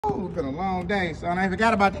Oh, it's been a long day, son. I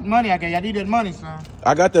forgot about that money I gave you. I need that money, son.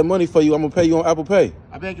 I got that money for you. I'm gonna pay you on Apple Pay.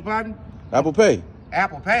 I beg your pardon? Apple Pay.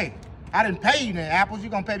 Apple Pay? I didn't pay you in apples. You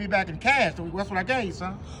gonna pay me back in cash. So that's what I gave you,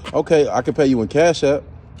 son. Okay, I can pay you in Cash App.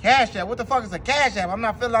 Cash App? What the fuck is a Cash App? I'm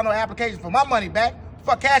not filling out no application for my money back.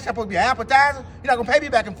 Fuck, Cash App supposed to be an appetizer? You're not gonna pay me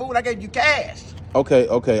back in food. I gave you cash.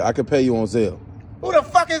 Okay, I can pay you on Zelle. Who the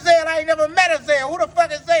fuck is Zelle? I ain't never met a Zelle. Who the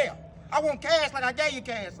fuck is Zelle? I want cash like I gave you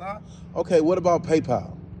cash, son. Okay, what about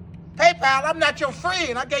PayPal? PayPal, I'm not your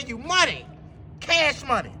friend. I gave you money. Cash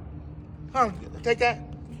money. Huh, take that.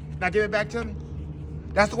 Now give it back to me.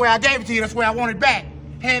 That's the way I gave it to you. That's the way I want it back.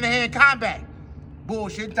 Hand-to-hand combat.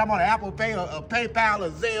 Bullshit. You talking about Apple Pay or PayPal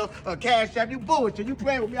or Zelle or Cash App. You bullshit. You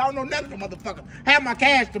playing with me. I don't know nothing, motherfucker. Have my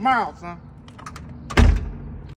cash tomorrow, son.